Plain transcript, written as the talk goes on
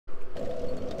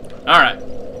Alright.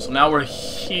 So now we're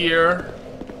here.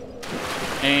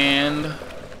 And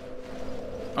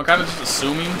I'm kind of just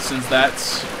assuming, since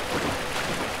that's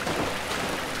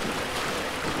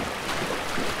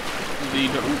the...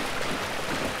 Ooh.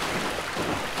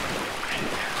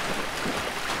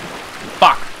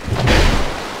 Fuck.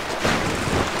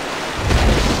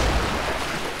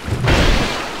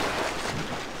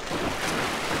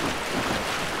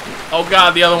 Oh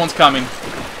god, the other one's coming.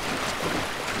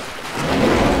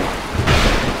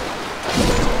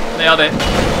 Nailed it.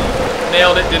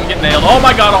 Nailed it. Didn't get nailed. Oh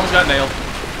my god, almost got nailed.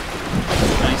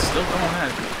 And he's still going at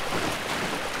it.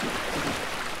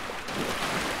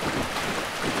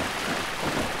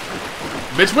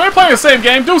 Bitch, we ain't playing the same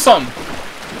game. Do something.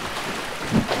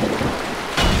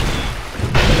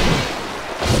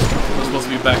 We're supposed to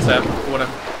be backstab.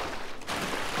 Whatever.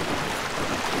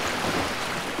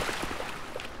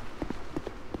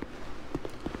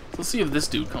 Let's see if this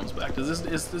dude comes back. Is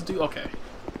this dude okay?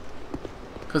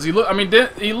 Cause he looked. I mean,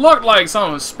 he looked like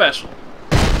someone special.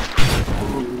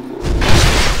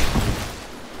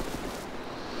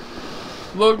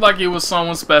 Looked like he was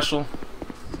someone special.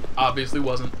 Obviously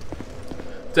wasn't.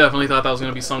 Definitely thought that was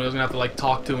gonna be somebody I was gonna have to like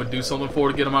talk to him and do something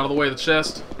for to get him out of the way of the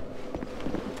chest.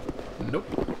 Nope.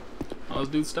 Oh, this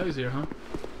dude stays here, huh?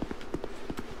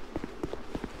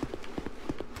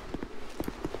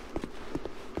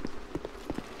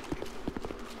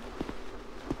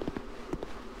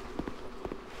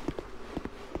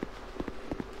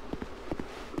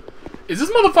 Is this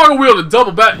motherfucker wielding a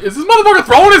double back? Is this motherfucker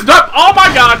throwing his duck? Oh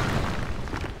my god!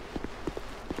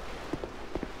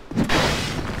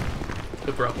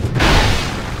 Good throw.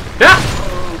 Yeah!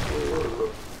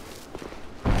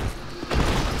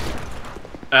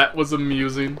 That was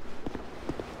amusing.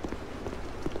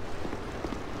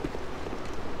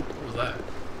 What was that?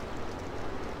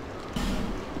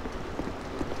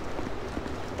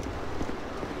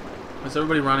 Why is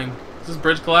everybody running? Does this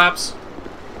bridge collapse?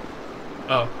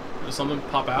 Oh. Does something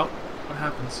pop out? What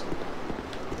happens?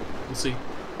 We'll see.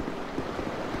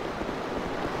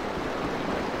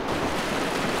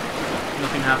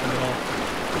 Nothing happened at all.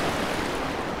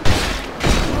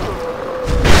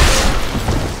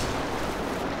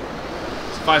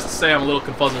 Suffice to say, I'm a little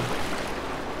confuzzled.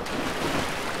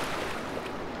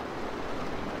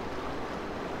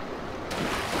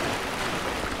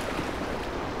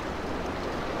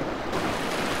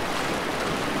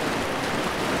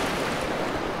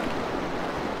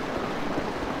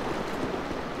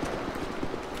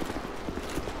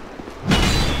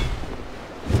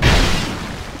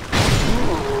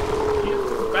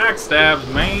 Backstabs,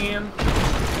 man.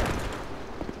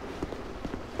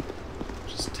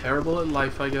 Just terrible at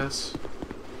life, I guess.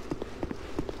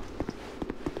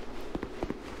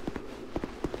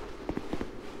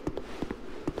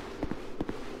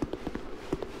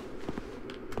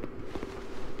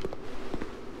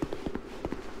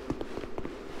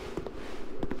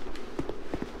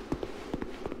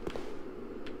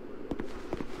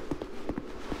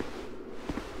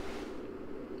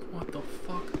 What the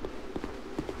fuck?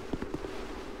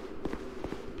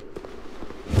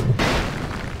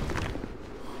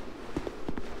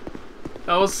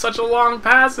 That was such a long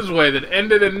passageway that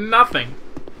ended in nothing.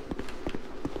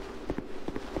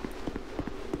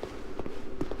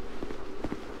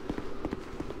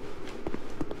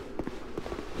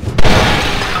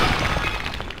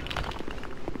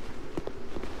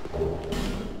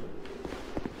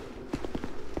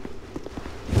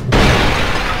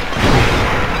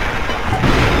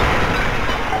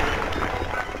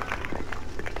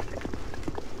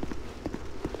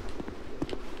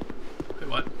 Wait,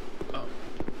 what? Oh.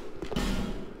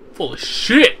 Full of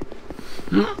shit!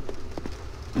 Oh,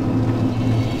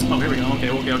 here we go.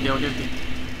 Okay.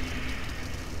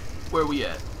 Where are we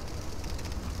at?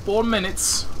 4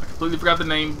 minutes. I completely forgot the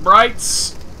name.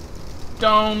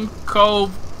 Brightstone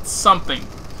Cove something.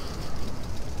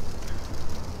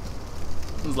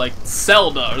 It was like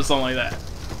Zelda or something like that.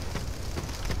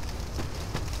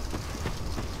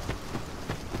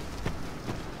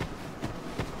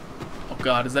 Oh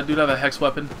god, does that dude have a hex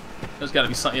weapon? There's gotta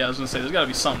be something. Yeah, I was gonna say, there's gotta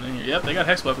be something in here. Yep, they got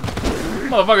hex weapons.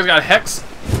 Motherfuckers got hex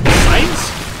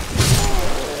sights?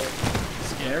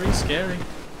 Scary, scary.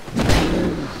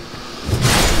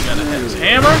 Got a hex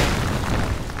hammer.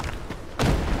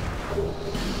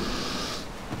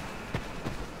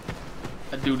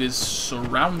 That dude is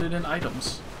surrounded in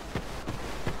items.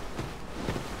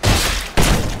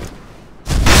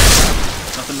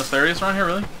 Nothing nefarious around here,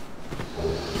 really?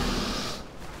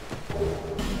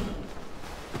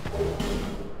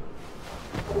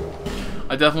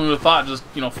 I definitely would have thought just,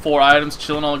 you know, 4 items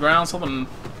chilling on the ground, something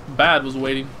bad was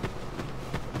waiting.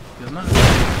 Guess not.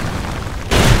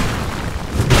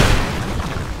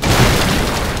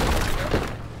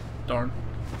 darn.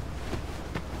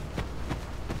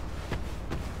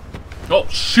 Oh,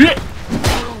 shit!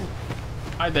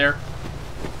 Hi there.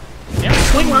 Damn,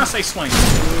 swing when I say swing.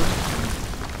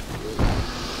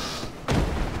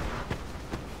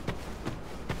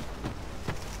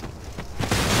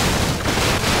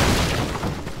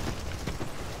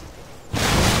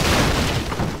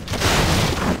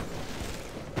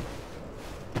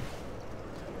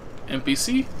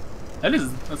 NPC?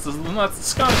 That's the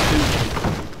Scottish dude.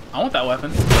 I want that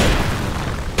weapon.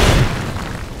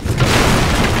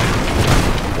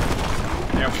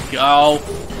 There we go.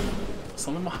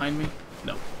 Something behind me?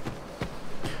 No.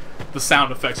 The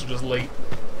sound effects are just late.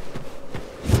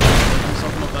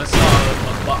 Something I saw a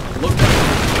look like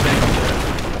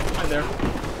hi there. Of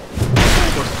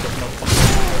course there's no fucking.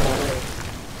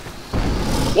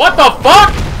 What the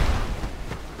fuck?!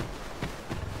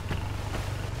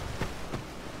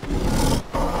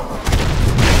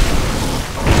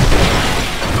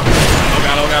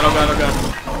 Oh god.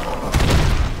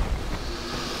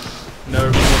 Never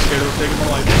been more scared of taking my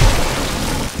life.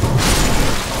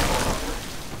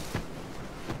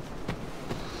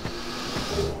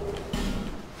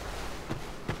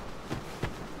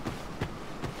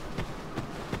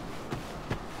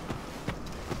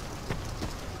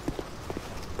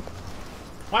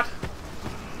 What?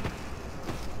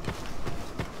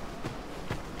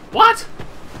 What?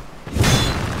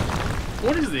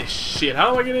 What is this shit?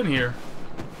 How do I get in here?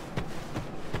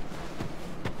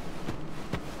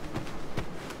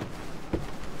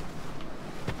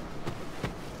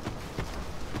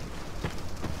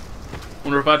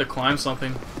 Wonder if I had to climb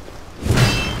something.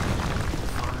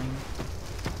 Fine.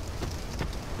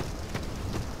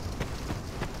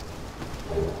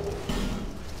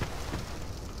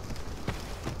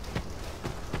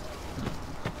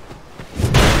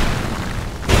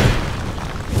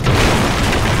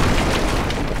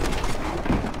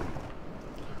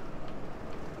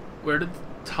 Where did the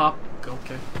top go?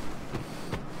 Okay.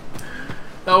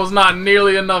 That was not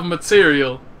nearly enough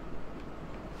material.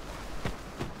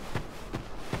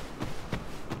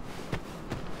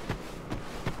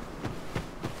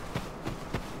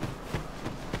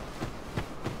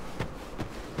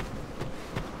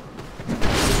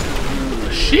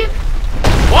 Shit!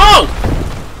 Whoa!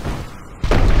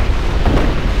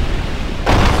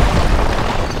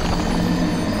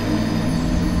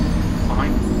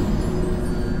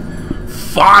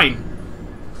 Fine!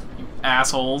 You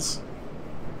assholes.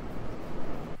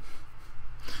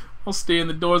 I'll stay in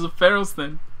the doors of Pharos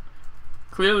then.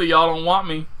 Clearly y'all don't want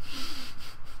me.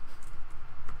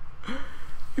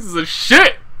 This is a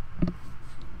shit!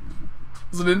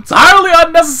 It's an entirely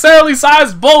unnecessarily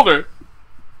sized boulder.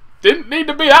 Didn't need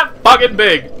to be that fucking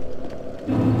big.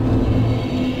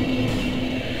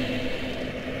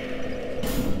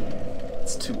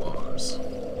 It's 2 R's.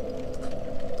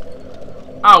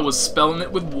 I was spelling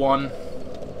it with 1.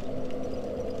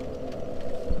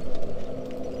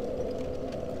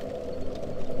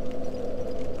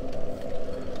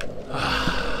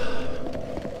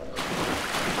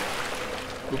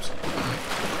 Oops.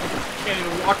 Can't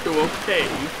even walk to a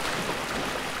cave.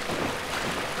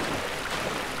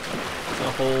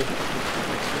 Hole.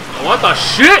 What the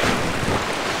shit?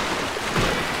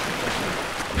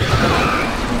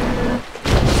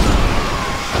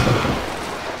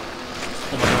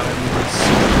 Oh my god, I need this.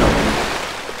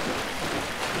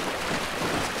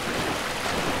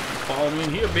 Follow me in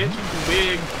here, bitch. You too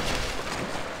big.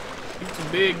 You too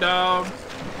big, dog.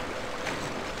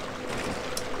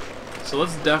 So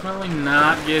let's definitely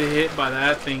not get hit by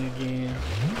that thing again.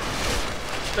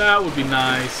 That would be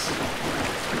nice.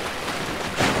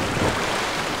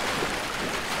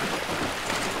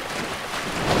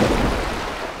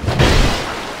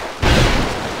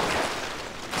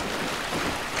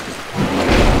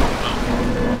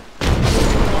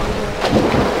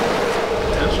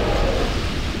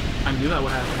 That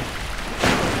would happen.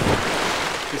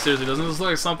 Okay, seriously, doesn't this look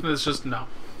like something that's just no?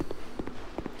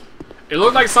 It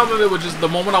looked like something that would just the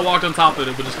moment I walked on top of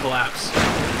it, it would just collapse, and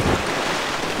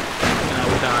I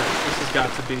would die. This has got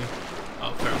to be.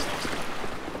 Oh, Pharos lost.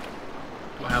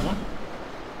 Do I have one?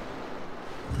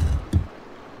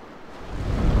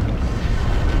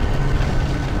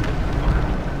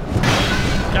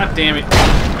 God damn it!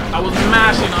 I was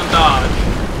mashing on dodge.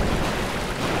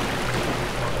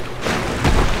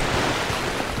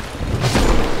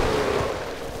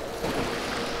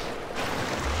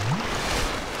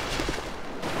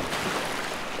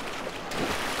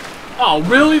 Oh,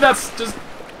 really? That's just...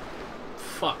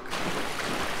 Fuck.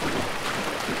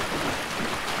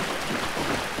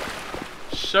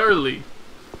 Surely.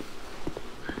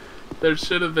 There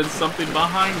should have been something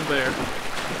behind there.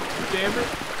 damn it.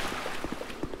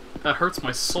 That hurts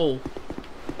my soul.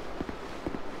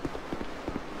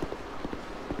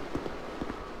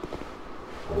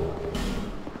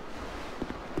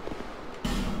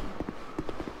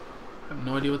 I have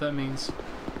no idea what that means.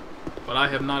 But I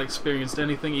have not experienced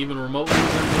anything even remotely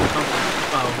resembling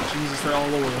comfort. Oh, Jesus, they're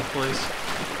all over the place.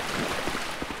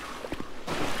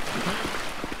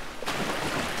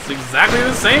 It's exactly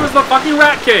the same as the fucking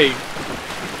rat cave!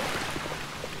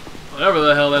 Whatever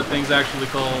the hell that thing's actually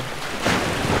called.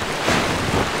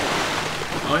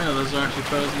 Oh yeah, those are actually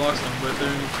Pharaoh's Lockstones right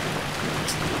there.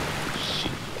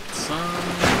 Shit, son.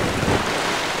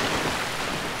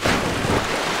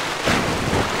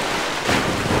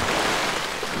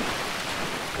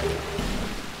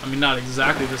 I mean, not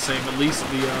exactly the same. At least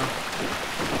the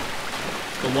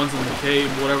ones in the cave,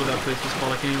 whatever that place was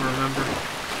called, I can't even remember.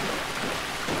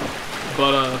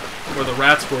 But where the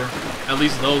rats were, at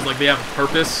least those, like, they have a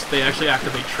purpose. They actually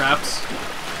activate traps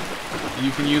that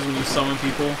you can use when you summon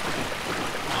people.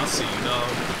 I see you,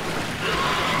 dog.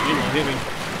 You gonna hit me?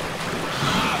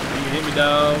 You can hit me,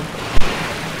 dog.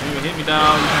 You can hit me,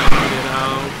 dog. You can hit me, dog.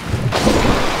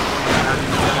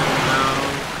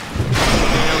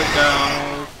 Nail it,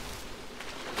 dog.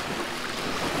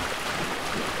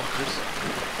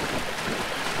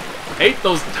 Hate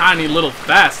those tiny little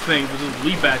fast things that just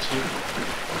leap at you.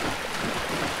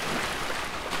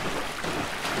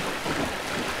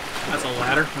 That's a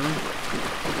ladder, huh?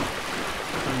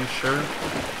 Are you sure?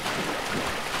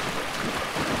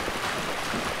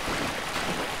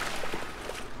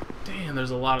 Damn, there's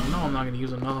a lot of... No, I'm not going to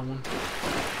use another one.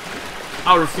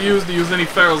 I refuse to use any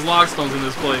Pharaoh's Lockstones in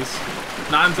this place.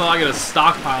 Not until I get a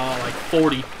stockpile of like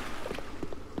 40.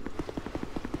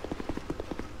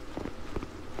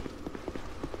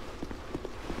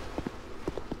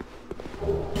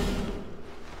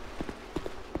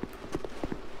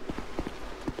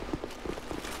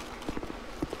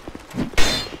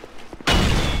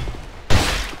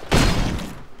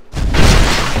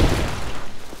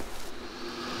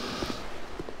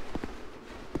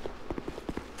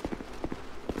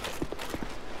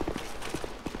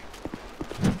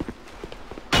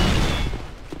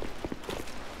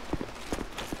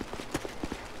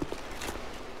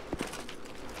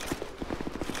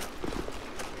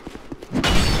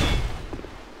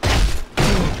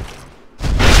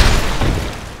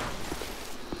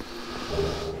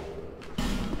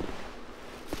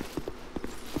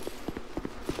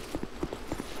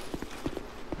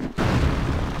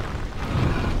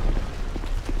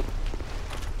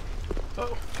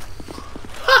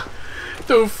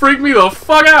 Dude, freak me the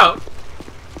fuck out!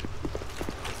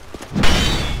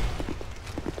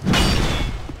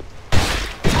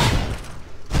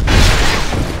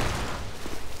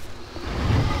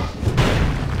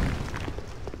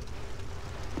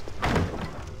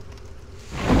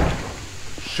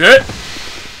 Shit!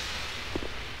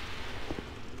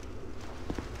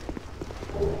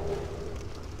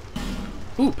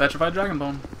 Ooh, petrified dragon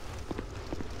bone.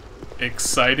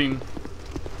 Exciting.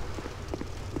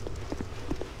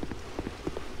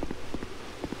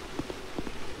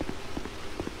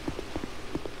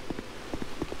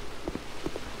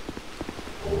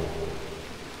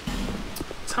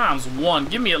 Times 1.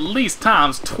 Give me at least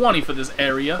times 20 for this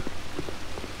area.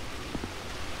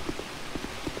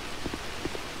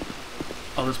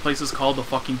 Oh, this place is called the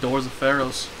fucking Doors of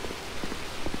Pharaohs.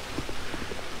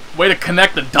 Way to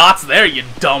connect the dots there, you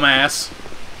dumbass.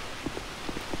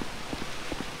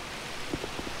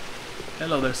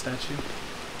 Hello there, statue.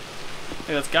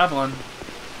 Hey, that's Goblin.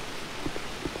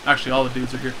 Actually, all the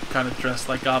dudes are here kind of dressed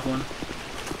like Goblin.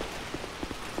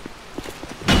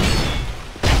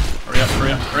 Hurry up,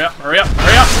 hurry up, hurry up, hurry up,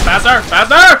 hurry up! Faster,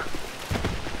 faster!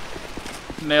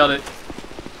 Nailed it.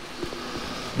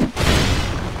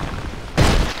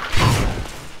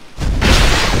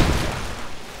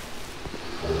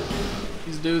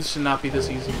 These dudes should not be this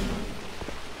easy.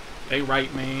 It ain't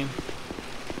right, man.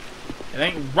 It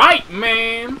ain't right,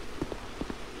 man!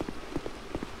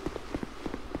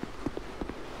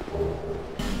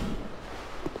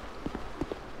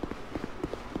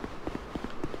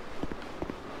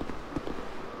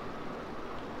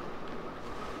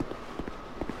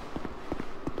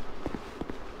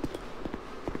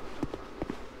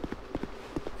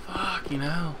 You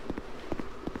know.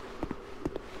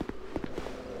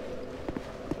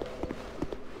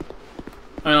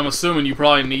 I mean, I'm assuming you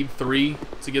probably need 3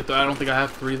 to get there. I don't think I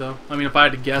have 3 though. I mean, if I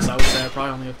had to guess, I would say I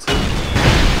probably only have 2.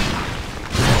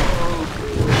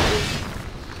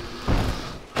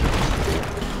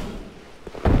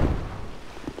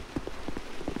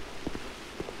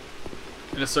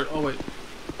 And it's oh wait.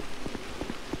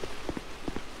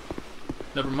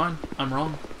 Never mind. I'm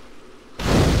wrong.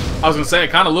 I was gonna say, it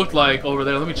kind of looked like over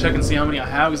there. Let me check and see how many I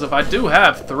have, because if I do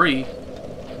have 3,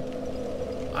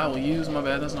 I will use... My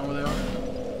bad, that's not where they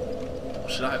are.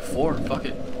 Should I have 4? Fuck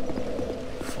it.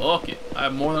 Fuck it. I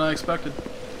have more than I expected.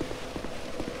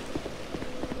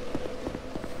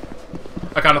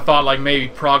 I kind of thought like maybe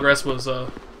progress was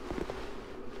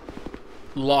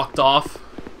locked off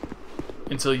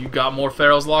until you got more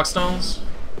Pharaoh's Lockstones.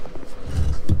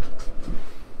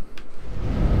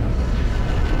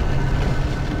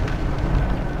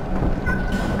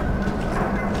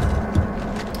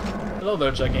 Hello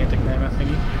there, gigantic mammoth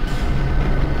thingy.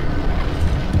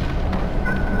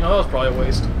 No, that was probably a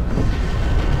waste.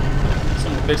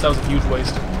 Son of a bitch, that was a huge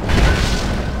waste.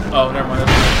 Oh, never mind.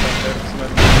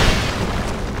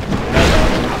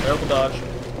 Terrible dodge.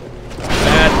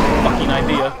 Bad fucking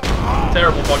idea.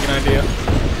 Terrible fucking idea.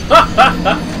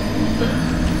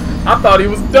 I thought he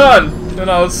was done, and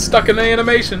I was stuck in the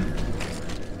animation.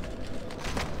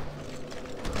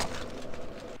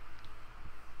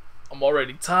 I'm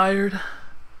already tired. I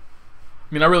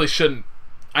mean, I really shouldn't.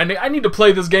 I need to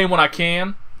play this game when I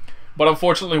can, but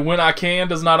unfortunately, when I can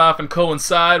does not often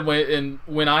coincide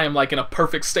when I am like in a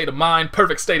perfect state of mind,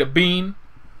 perfect state of being.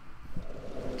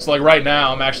 So like right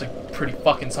now, I'm actually pretty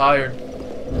fucking tired.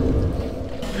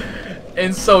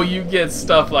 And so you get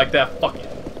stuff like that. Fuck it.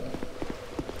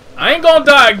 I ain't gonna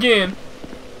die again.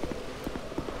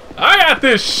 I got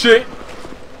this shit.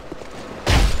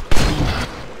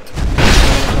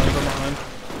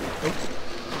 Oops.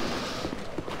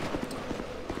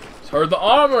 Just heard the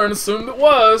armor and assumed it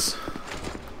was.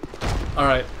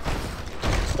 Alright.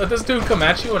 Let this dude come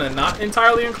at you in a not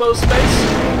entirely enclosed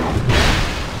space.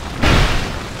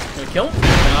 Kill him?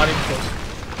 Not even close.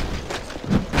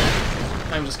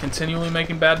 I'm just continually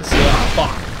making bad decisions. Oh,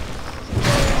 fuck.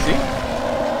 See?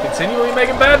 Continually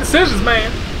making bad decisions, man.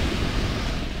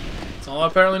 That's all I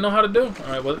apparently know how to do.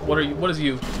 Alright, what are you? What is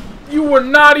you? You were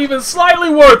not even slightly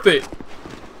worth it!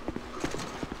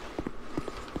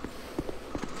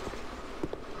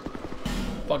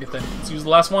 Fuck it then. Let's use the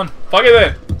last one. Fuck it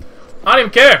then. I don't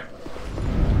even care.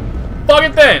 Fuck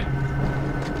it then.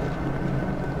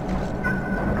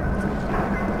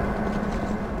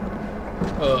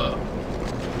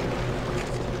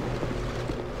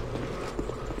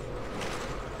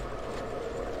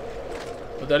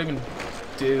 What'd that even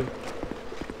do?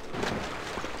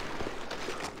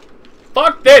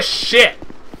 Fuck this shit!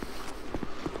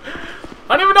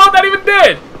 I don't even know what that even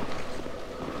did!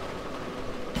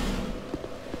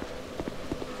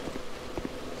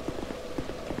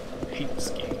 I hate this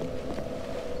game.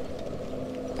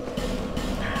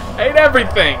 I hate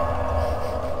everything!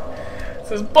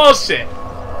 This is bullshit!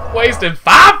 Wasted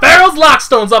 5 Pharaoh's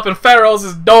Lockstones up in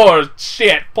Pharaoh's door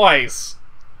shit place.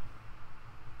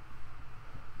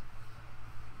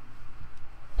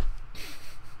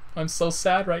 I'm so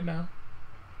sad right now.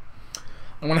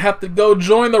 I'm gonna have to go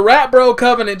join the Rat Bro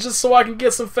Covenant just so I can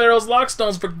get some Pharaoh's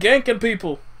Lockstones for ganking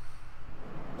people.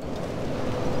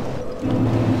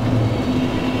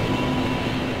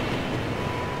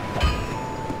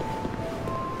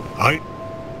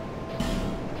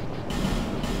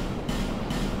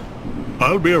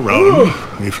 I'll be around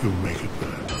if you make it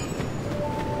back.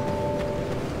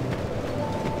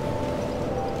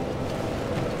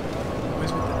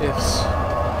 Always with the ifs.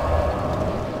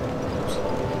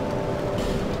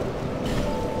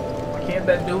 Why can't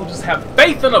that dude just have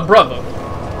faith in a brother?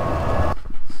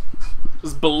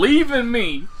 Just believe in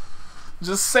me.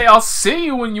 Just say I'll see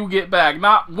you when you get back,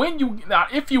 not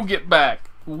if you get back.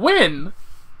 When?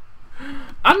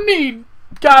 I need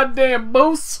goddamn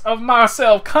boosts of my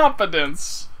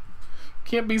self-confidence.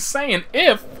 Can't be saying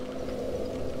if.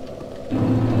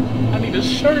 I need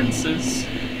assurances.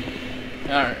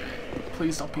 Alright.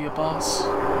 Please don't be a boss.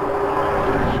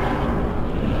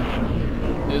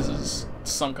 This is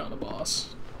some kind of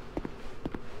boss.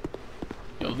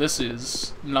 Yo, this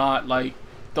is not like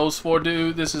those 4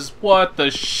 dudes. This is what the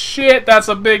shit. That's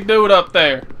a big dude up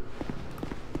there.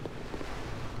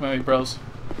 Come on, bros.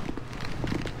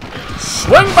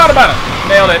 Swing, bada bada!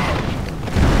 Nailed it.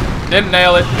 Didn't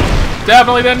nail it.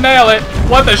 Definitely didn't nail it.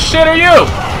 What the shit are you?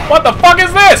 What the fuck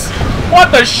is this?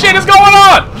 What the shit is going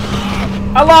on?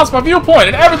 I lost my viewpoint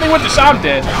and everything went to shit. I'm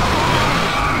dead.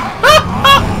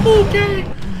 Okay.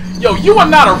 Yo, you are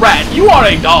not a rat. You are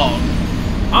a dog.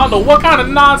 I don't know what kind of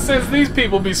nonsense these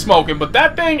people be smoking, but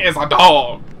that thing is a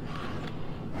dog.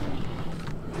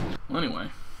 Well, anyway.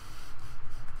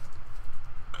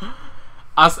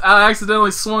 I accidentally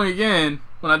swung again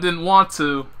when I didn't want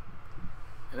to,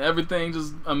 and everything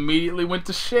just immediately went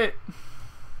to shit.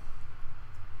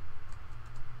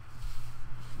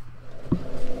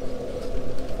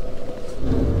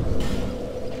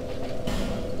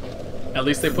 At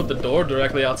least they put the door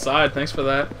directly outside. Thanks for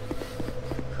that.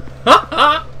 Ha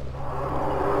ha!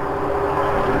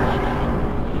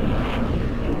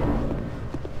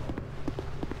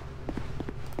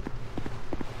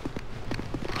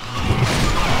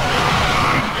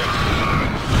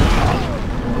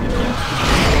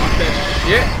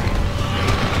 Yeah.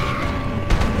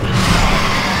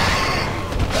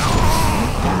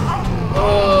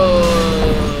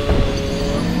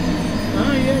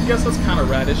 Yeah, I guess that's kind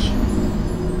of radish.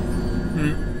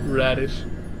 Radish.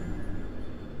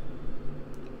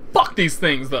 Fuck these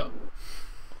things, though.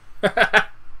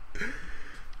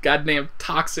 Goddamn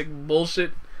toxic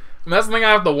bullshit. And that's the thing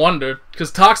I have to wonder,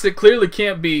 because toxic clearly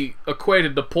can't be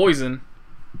equated to poison.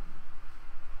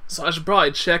 So I should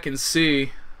probably check and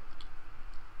see.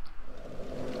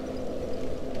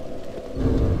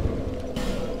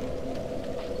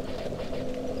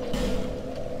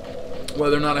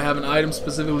 Whether or not I have an item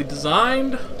specifically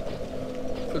designed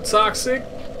for toxic.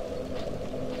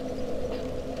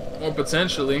 Or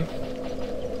potentially,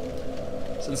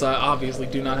 since I obviously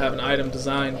do not have an item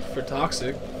designed for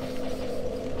toxic.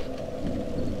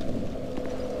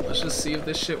 Let's just see if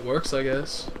this shit works, I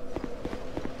guess.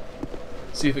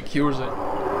 See if it cures it.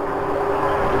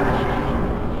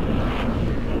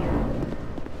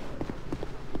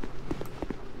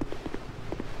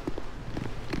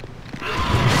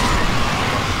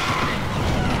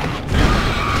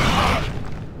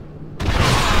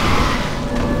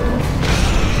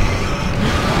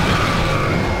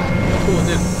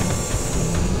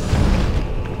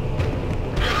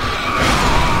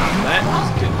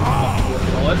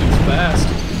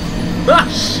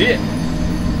 Shit.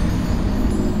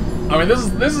 I mean, this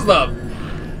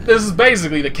is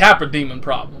basically the Capra Demon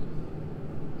problem.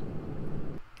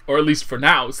 Or at least for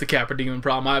now, it's the Capra Demon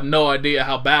problem. I have no idea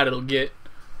how bad it'll get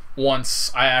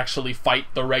once I actually fight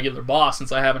the regular boss,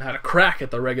 since I haven't had a crack at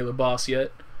the regular boss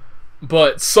yet.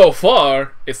 But so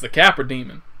far, it's the Capra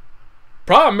Demon.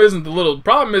 Problem isn't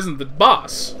the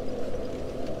boss.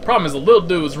 Problem is the little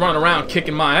dude's running around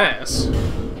kicking my ass.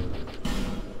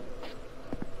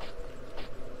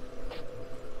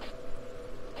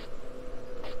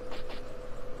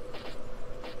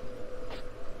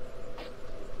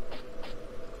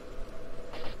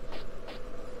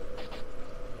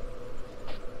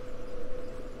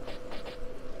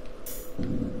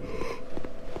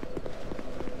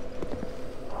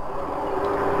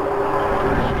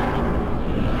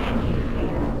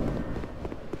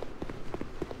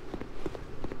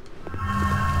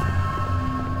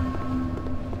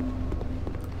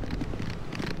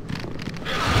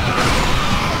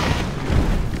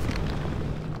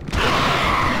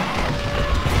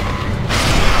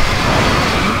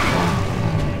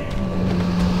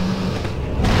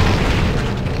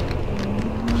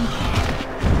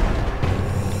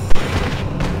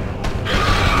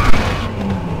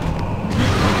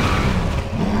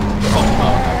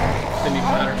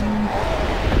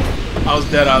 I was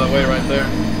dead out of the way right there.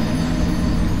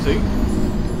 See?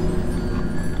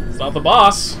 It's not the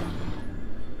boss.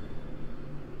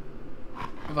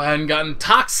 If I hadn't gotten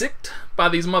toxicked by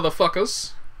these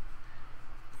motherfuckers,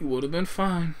 he would have been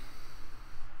fine.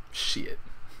 Shit.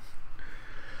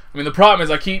 I mean, the problem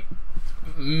is I keep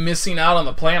missing out on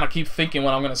the plan. I keep thinking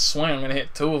when I'm gonna swing, I'm gonna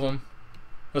hit two of them.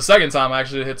 The second time I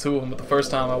actually hit two of them, but the first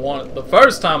time I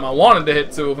wanted to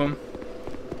hit two of them,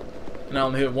 and I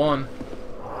only hit one.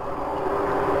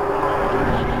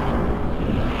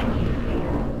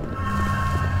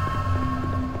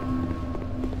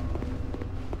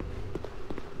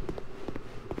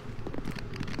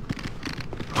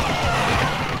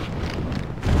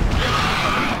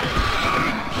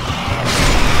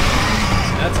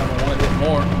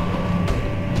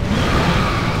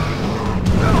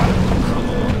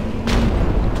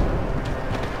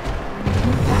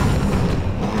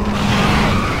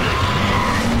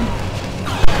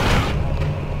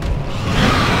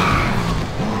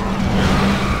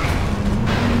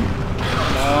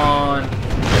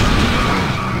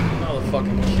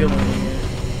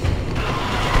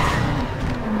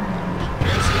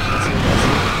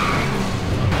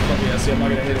 See, I'm not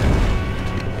gonna hit it.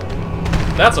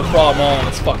 That's a problem all on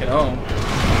its fucking own.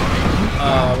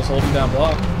 I was holding down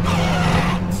block.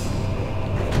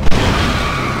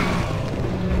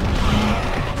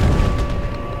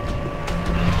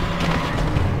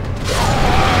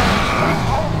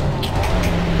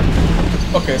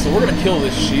 Okay, so we're gonna kill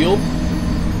this shield,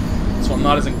 so I'm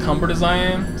not as encumbered as I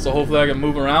am. So hopefully I can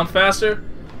move around faster.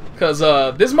 Cause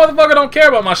this motherfucker don't care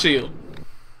about my shield.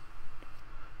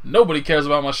 Nobody cares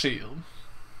about my shield.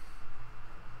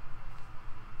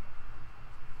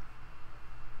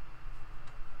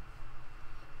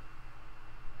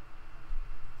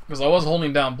 Because I was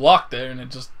holding down block there and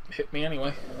it just hit me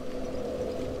anyway.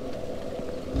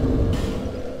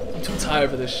 I'm too tired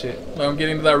for this shit. Like, I'm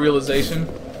getting to that realization.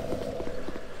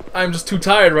 I'm just too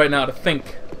tired right now to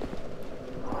think.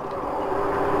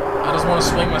 I just want to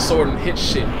swing my sword and hit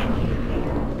shit.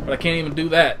 But I can't even do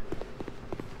that.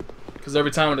 Because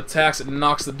every time it attacks, it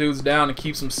knocks the dudes down and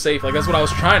keeps them safe. Like, that's what I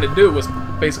was trying to do, was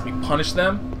basically punish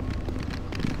them.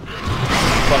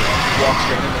 Fuck, walk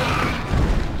straight in there.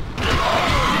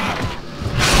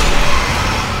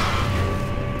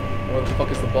 Where the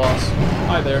fuck is the boss?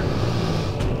 Hi there.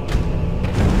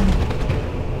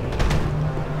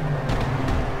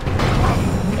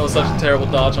 That was such a terrible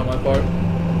dodge on my part.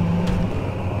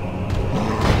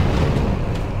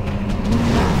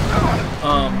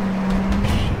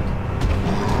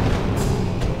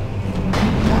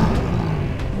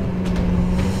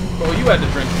 Bro, you had to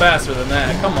drink faster than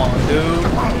that. Come on, dude.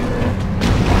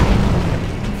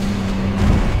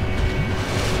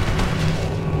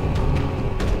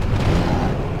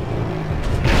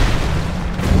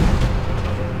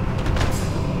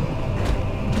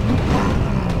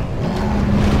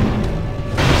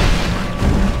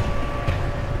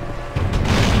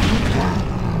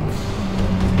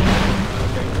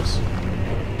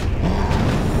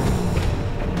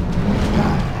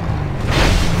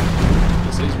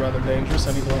 Dangerous.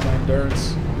 I need to let my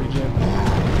endurance regen.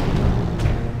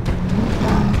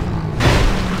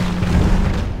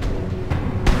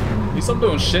 At least I'm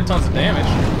doing shit tons of damage.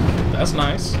 That's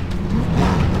nice.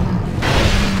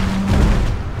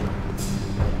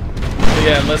 But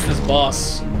yeah, unless this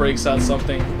boss breaks out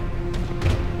something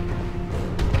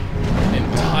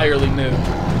entirely new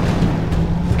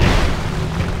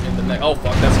in the next. Oh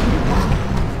fuck, that's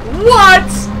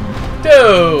what,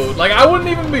 dude? Like, I wouldn't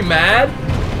even be mad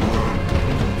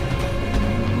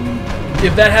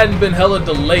if that hadn't been hella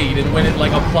delayed and when it,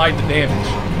 like, applied the damage.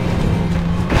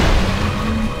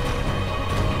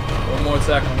 One more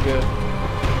attack, I'm good.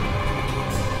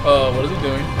 What is he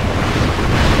doing?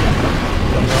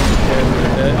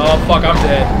 Oh, fuck, I'm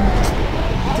dead.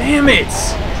 Damn it!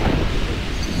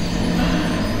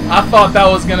 I thought that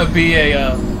was gonna be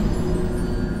a, I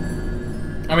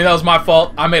mean, that was my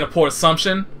fault. I made a poor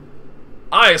assumption.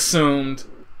 I assumed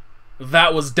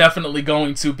that was definitely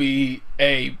going to be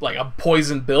a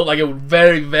poison build. Like, it would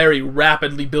very, very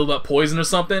rapidly build up poison or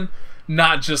something,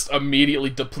 not just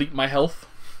immediately deplete my health.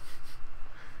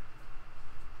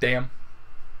 Damn.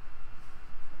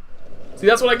 See,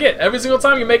 that's what I get. Every single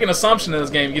time you make an assumption in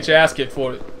this game, you get your ass kicked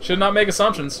for it. Should not make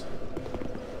assumptions.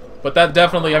 But that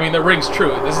definitely, I mean, that rings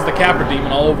true. This is the Capra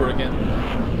Demon all over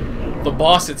again. The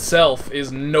boss itself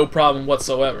is no problem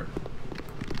whatsoever.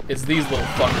 It's these little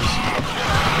fuckers.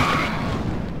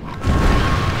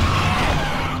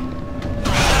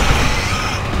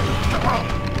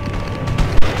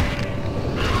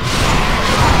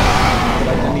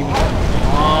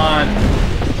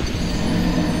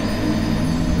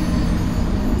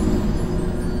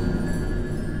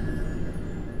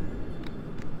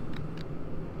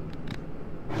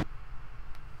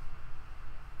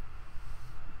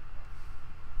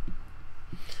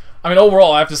 I mean,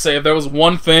 overall, I have to say, if there was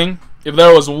one thing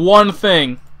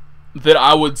that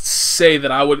I would say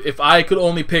that I would, if I could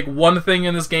only pick one thing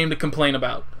in this game to complain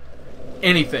about,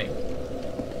 anything,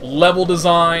 level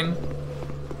design,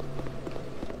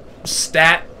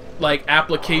 stat, like,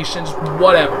 applications,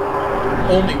 whatever,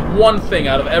 only one thing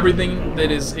out of everything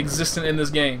that is existent in this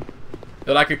game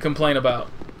that I could complain about,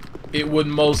 it would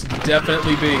most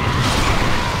definitely be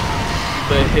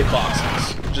the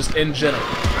hitboxes, just in general.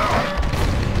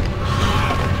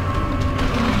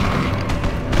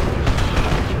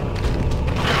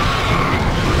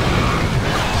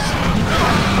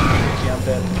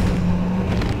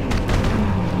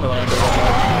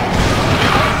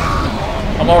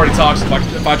 I'm already toxic.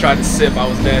 If I tried to sip, I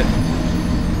was dead.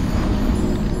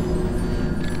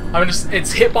 I mean,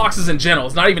 it's hitboxes in general.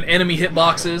 It's not even enemy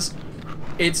hitboxes.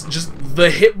 It's just the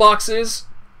hitboxes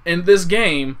in this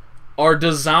game are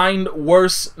designed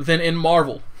worse than in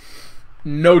Marvel.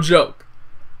 No joke.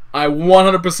 I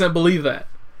 100% believe that.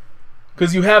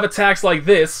 Because you have attacks like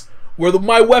this, where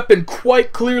my weapon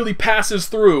quite clearly passes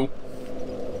through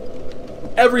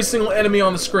every single enemy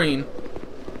on the screen,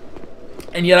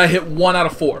 and yet I hit 1 out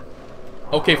of 4.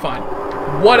 Okay, fine.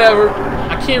 Whatever.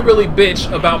 I can't really bitch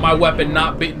about my weapon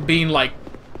not being, like,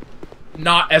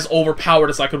 not as overpowered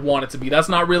as I could want it to be. That's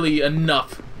not really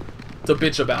enough to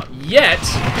bitch about. Yet,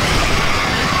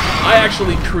 I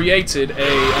actually created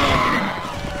a,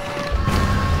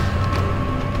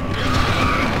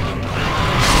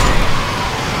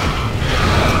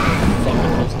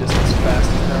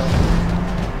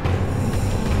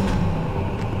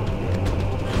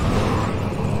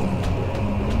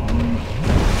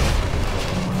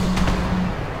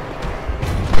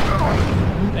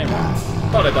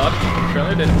 thought I dodged.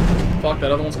 Apparently I didn't. Fuck,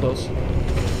 that other one's close. God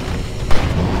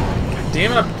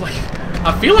damn it,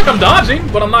 I feel like I'm dodging,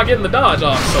 but I'm not getting the dodge. Oh,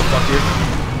 I'm so fucked here.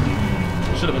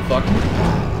 Should have been fucked.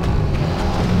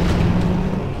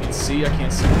 Can't see, I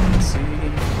can't see, I can't see.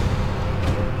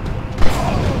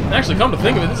 Actually, come to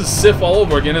think of it, this is Sif all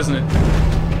over again, isn't it?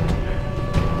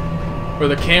 Where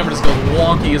the camera just goes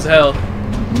wonky as hell.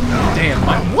 Damn,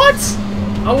 what?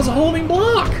 I was holding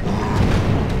block!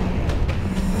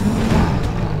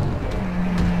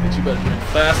 Bitch, you better drink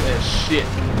fast as shit.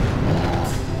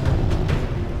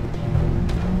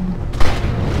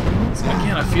 So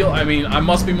again, I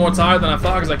must be more tired than I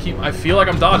thought because I feel like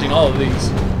I'm dodging all of these.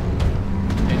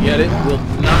 And yet it will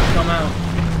not come out.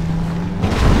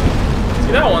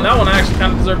 See, that one I actually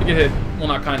kind of deserved to get hit. Well,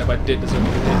 not kind of, I did deserve to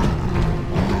get hit.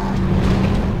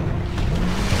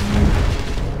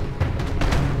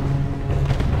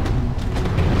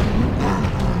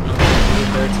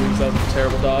 That was a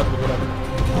terrible dodge, but whatever. I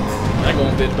ain't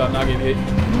going bitch about not getting hit.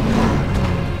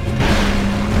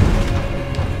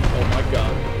 Oh my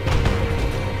god.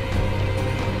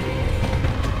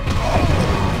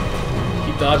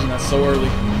 Keep dodging that so early.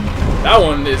 That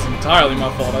one is entirely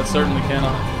my fault. I certainly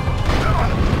cannot.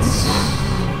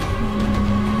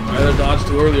 I either dodged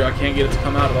too early or I can't get it to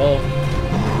come out at all.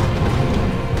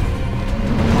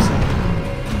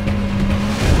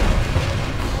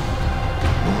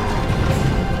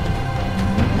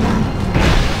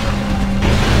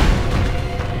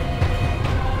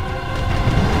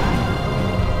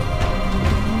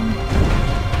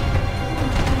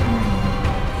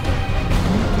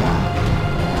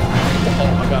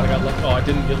 I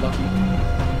didn't get lucky.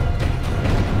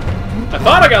 I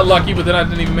thought I got lucky, but then I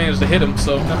didn't even manage to hit him,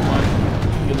 so never mind.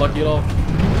 Didn't get lucky at all.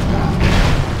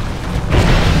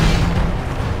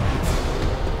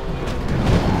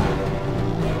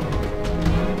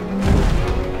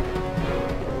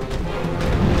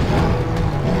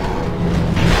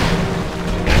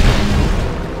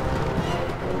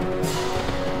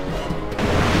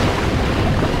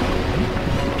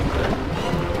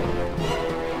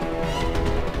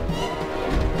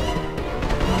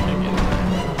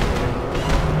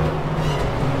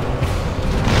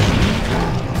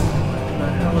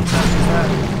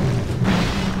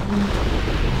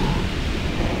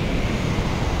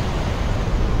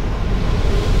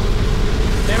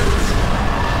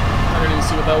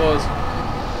 That was.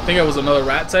 I think it was another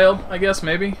rat tail, I guess,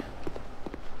 maybe.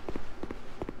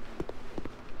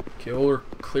 Okay, well, we're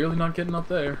clearly not getting up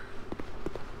there.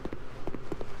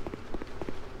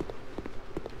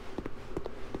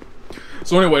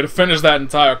 So anyway, to finish that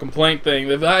entire complaint thing,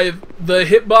 the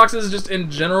hitboxes just in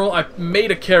general, I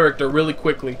made a character really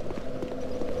quickly.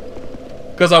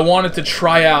 Because I wanted to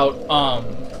try out,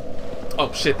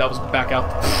 oh shit, that was back out.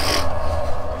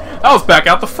 I was back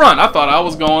out the front. I thought I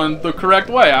was going the correct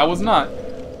way. I was not.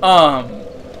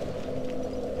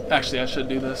 Actually, I should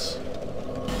do this.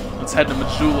 Let's head to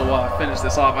Majula while I finish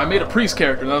this off. I made a priest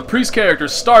character. Now, the priest character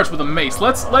starts with a mace.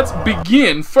 Let's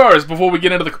begin first before we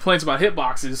get into the complaints about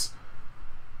hitboxes.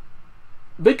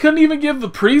 They couldn't even give the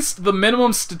priest the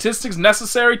minimum statistics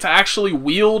necessary to actually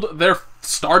wield their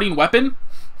starting weapon.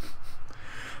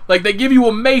 Like, they give you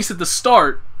a mace at the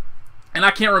start. And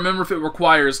I can't remember if it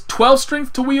requires 12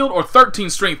 strength to wield or 13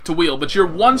 strength to wield. But you're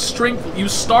one strength, you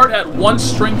start at one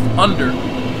strength under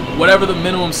whatever the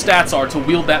minimum stats are to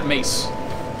wield that mace.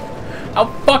 How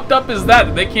fucked up is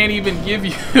that they can't even give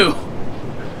you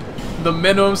the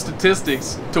minimum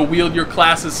statistics to wield your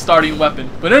class's starting weapon?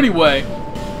 But anyway,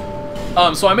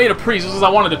 so I made a priest because I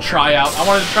wanted to try out. I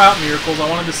wanted to try out miracles. I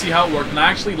wanted to see how it worked, and I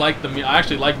actually like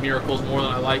miracles more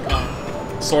than I like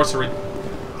sorcery.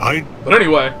 But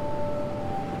anyway.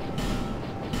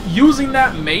 Using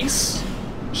that mace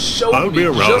showed me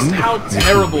just how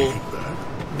terrible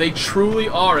they truly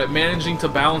are at managing to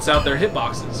balance out their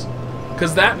hitboxes.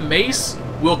 Because that mace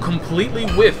will completely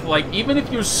whiff. Like, even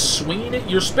if you're swinging it,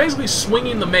 you're basically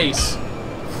swinging the mace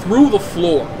through the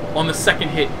floor on the second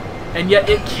hit. And yet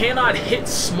it cannot hit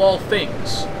small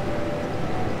things.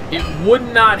 It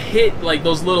would not hit, like,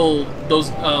 those little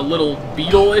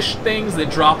beetle-ish things that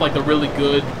drop, like, the really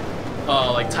good,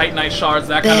 like, Titanite shards,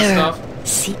 that kind of stuff.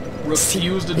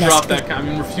 Refused to drop that kind. I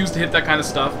mean, refused to hit that kind of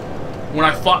stuff. When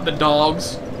I fought the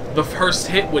dogs, the first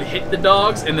hit would hit the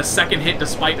dogs, and the second hit,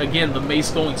 despite again the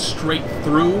mace going straight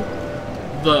through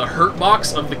the hurt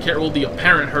box of the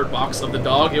apparent hurt box of the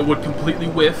dog, it would completely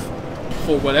whiff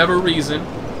for whatever reason,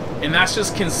 and that's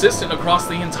just consistent across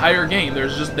the entire game.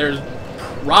 There's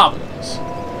problems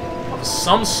of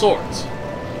some sort.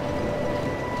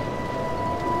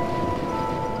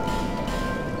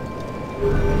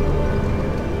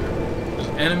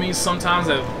 Enemies sometimes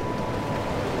have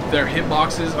their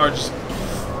hitboxes are just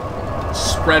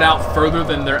spread out further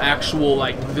than their actual,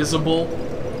 like, visible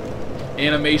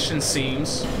animation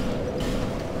seems.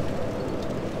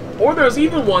 Or there's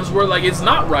even ones where, like, it's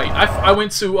not right. I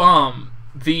went to,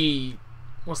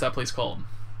 what's that place called?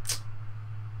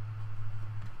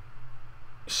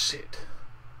 Shit.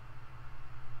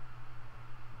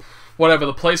 Whatever,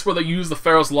 the place where they use the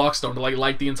Pharaoh's Lockstone to, like,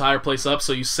 light the entire place up,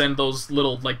 so you send those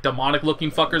little, like,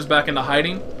 demonic-looking fuckers back into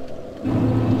hiding.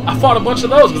 I fought a bunch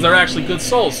of those because they're actually good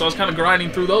souls, so I was kind of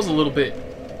grinding through those a little bit.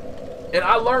 And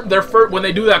I learned when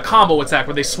they do that combo attack,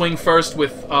 where they swing first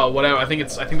with whatever, I think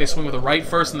they swing with the right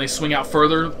first, and they swing out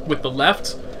further with the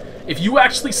left. If you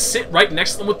actually sit right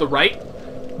next to them with the right,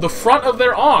 the front of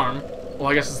their arm,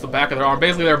 well, I guess it's the back of their arm,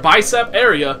 basically their bicep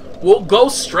area, will go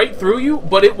straight through you,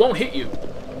 but it won't hit you.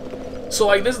 So,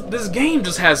 like, this game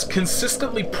just has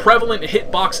consistently prevalent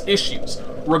hitbox issues,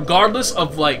 regardless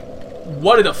of, like,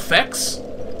 what it affects.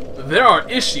 There are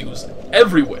issues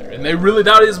everywhere, and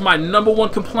that is my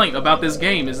 #1 complaint about this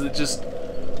game, is that just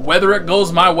whether it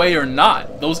goes my way or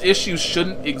not, those issues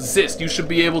shouldn't exist. You should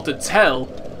be able to tell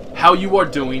how you are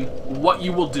doing, what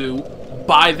you will do,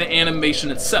 by the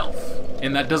animation itself,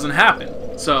 and that doesn't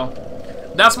happen. So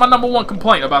that's my #1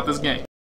 complaint about this game.